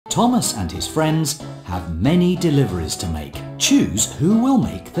Thomas and his friends have many deliveries to make. Choose who will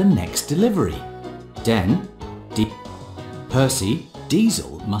make the next delivery. Den, Percy,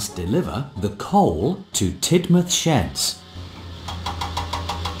 Diesel must deliver the coal to Tidmouth Sheds.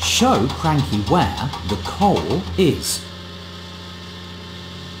 Show Cranky where the coal is.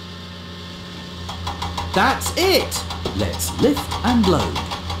 That's it! Let's lift and load.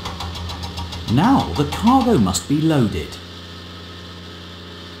 Now the cargo must be loaded.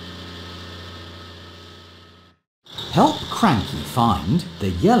 Help Cranky find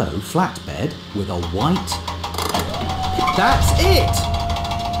the yellow flatbed with a white... That's it!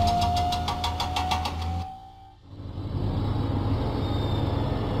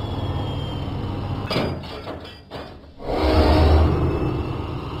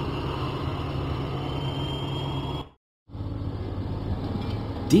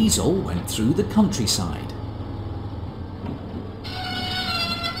 Diesel went through the countryside.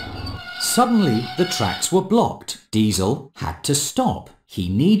 Suddenly, the tracks were blocked. Diesel had to stop. He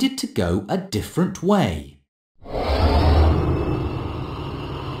needed to go a different way.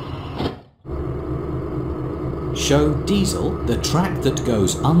 Show Diesel the track that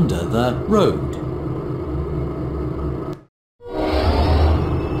goes under the road.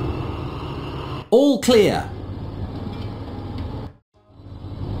 All clear.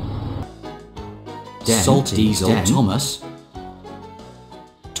 Salty Diesel Thomas.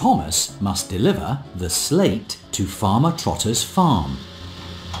 Thomas must deliver the slate to Farmer Trotter's farm.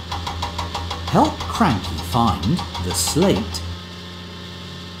 Help Cranky find the slate.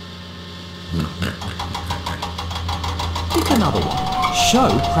 Pick another one. Show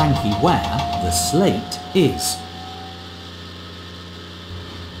Cranky where the slate is.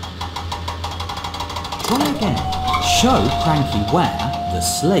 Try again. Show Cranky where the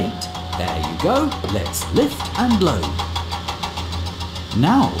slate. There you go. Let's lift and load.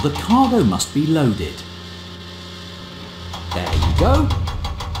 Now the cargo must be loaded. There you go.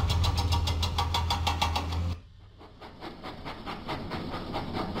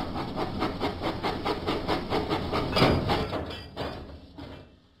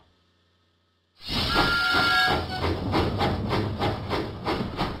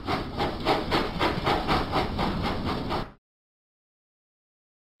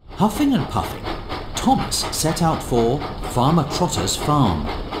 Huffing and puffing, Thomas set out for Farmer Trotter's farm.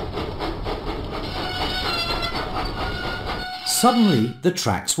 Suddenly, the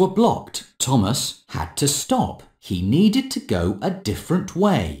tracks were blocked. Thomas had to stop. He needed to go a different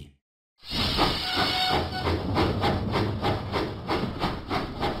way.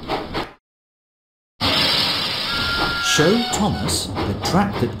 Show Thomas the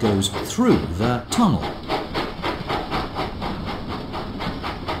track that goes through the tunnel.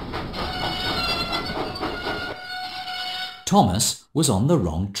 Thomas was on the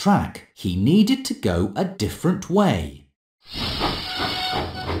wrong track. He needed to go a different way.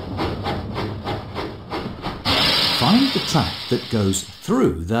 Find the track that goes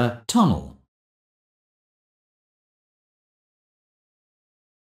through the tunnel.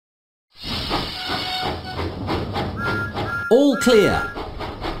 All clear.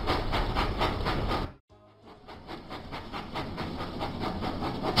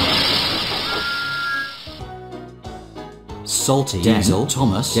 Salty Diesel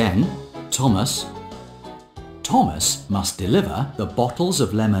Thomas. Thomas. Thomas must deliver the bottles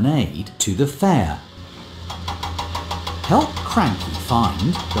of lemonade to the fair. Help Cranky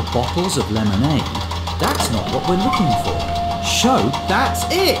find the bottles of lemonade. That's not what we're looking for. Show that's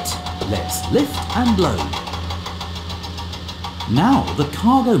it! Let's lift and load. Now the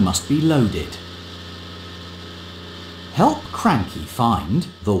cargo must be loaded. Help Cranky find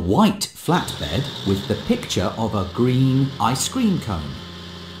the white flatbed with the picture of a green ice cream cone.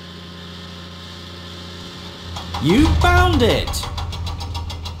 You found it!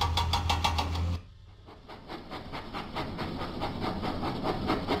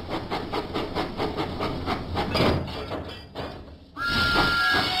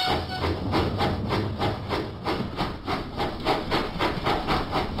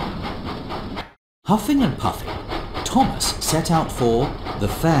 Huffing and puffing, Thomas set out for the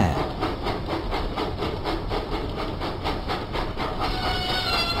fair.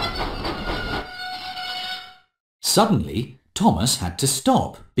 Suddenly, Thomas had to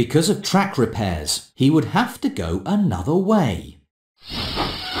stop because of track repairs. He would have to go another way.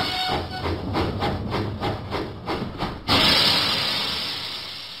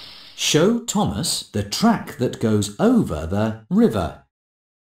 Show Thomas the track that goes over the river.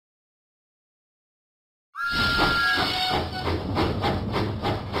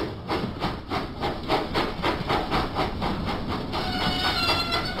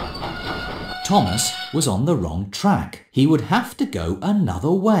 Thomas was on the wrong track. He would have to go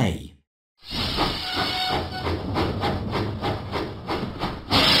another way.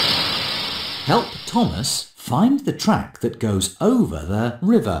 Help Thomas find the track that goes over the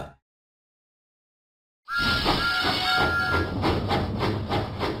river.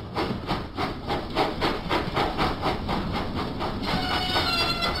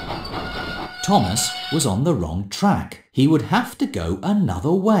 Thomas was on the wrong track. He would have to go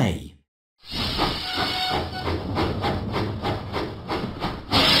another way.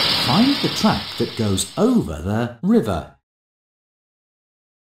 Find the track that goes over the river.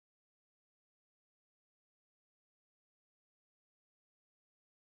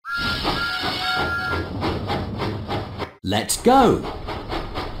 Let's go!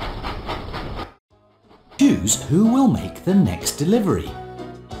 Choose who will make the next delivery.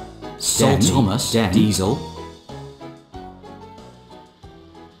 Salty, Thomas, Diesel.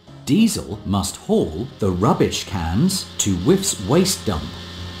 Diesel must haul the rubbish cans to Whiff's waste dump.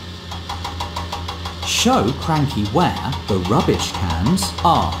 Show Cranky where the rubbish cans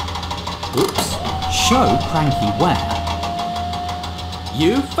are. Oops. Show Cranky where.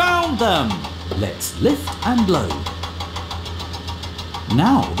 You found them! Let's lift and load.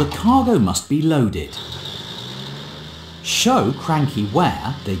 Now the cargo must be loaded. Show Cranky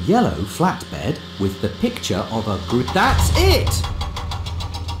where the yellow flatbed with the picture of a group. That's it!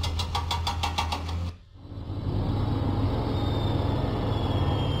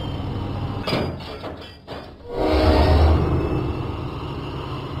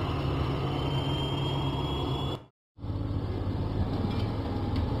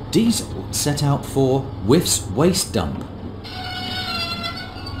 Diesel set out for Whiff's waste dump.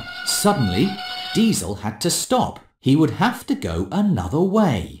 Suddenly, Diesel had to stop. He would have to go another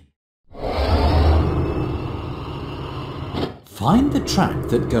way. Find the track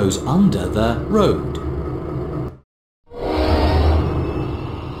that goes under the road.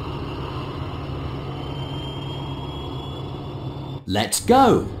 Let's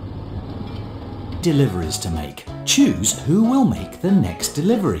go! Deliveries to make. Choose who will make the next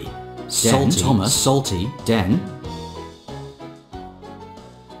delivery. Salty, Thomas, Salty, Den.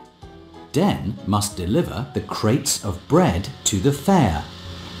 Den must deliver the crates of bread to the fair.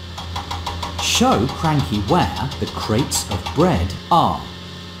 Show Cranky where the crates of bread are.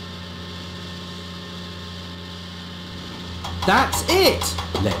 That's it!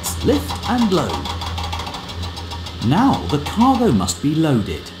 Let's lift and load. Now the cargo must be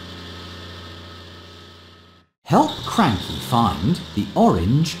loaded. Help Cranky find the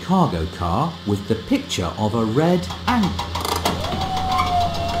orange cargo car with the picture of a red anchor.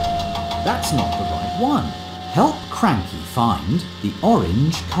 That's not the right one. Help Cranky find the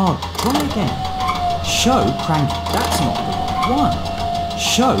orange car. Try again. Show Cranky. That's not the right one.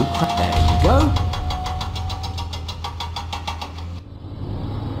 Show Cranky. There you go.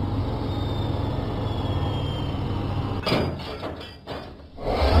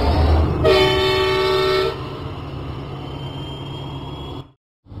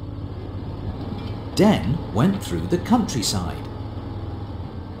 Den went through the countryside.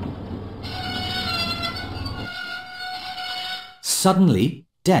 Suddenly,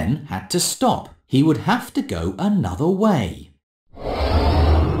 Den had to stop. He would have to go another way.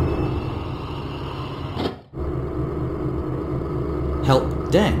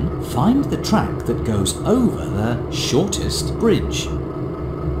 Help Den find the track that goes over the shortest bridge.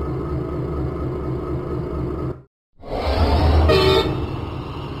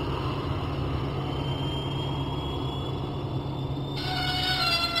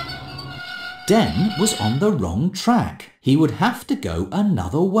 Den was on the wrong track. He would have to go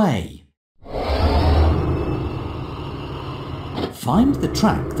another way. Find the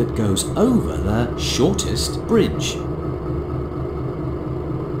track that goes over the shortest bridge.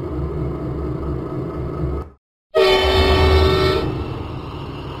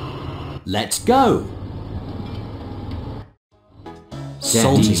 Let's go!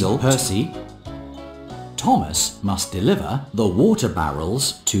 Salty, Diesel, Percy. Thomas must deliver the water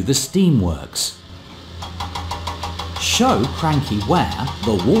barrels to the steamworks. Show Cranky where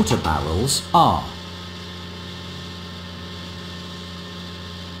the water barrels are.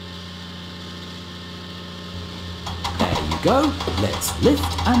 There you go. Let's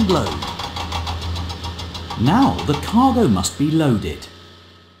lift and load. Now the cargo must be loaded.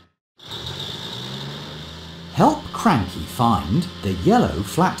 Help Cranky find the yellow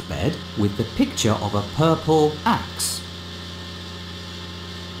flatbed with the picture of a purple axe.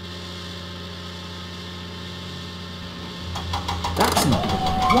 That's not the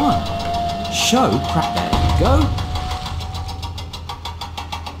right one. Show Cranky. There you go.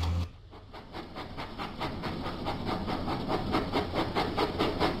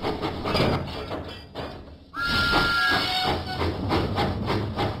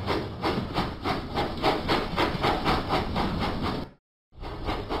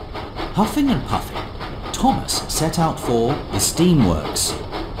 Huffing and puffing, Thomas set out for the steamworks.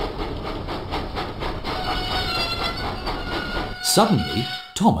 Suddenly,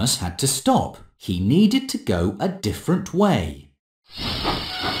 Thomas had to stop. He needed to go a different way.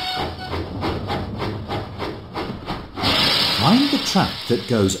 Find the track that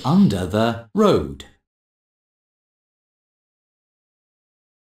goes under the road.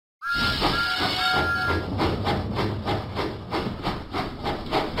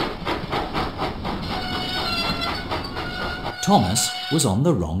 Thomas was on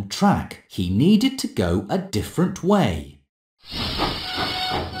the wrong track. He needed to go a different way.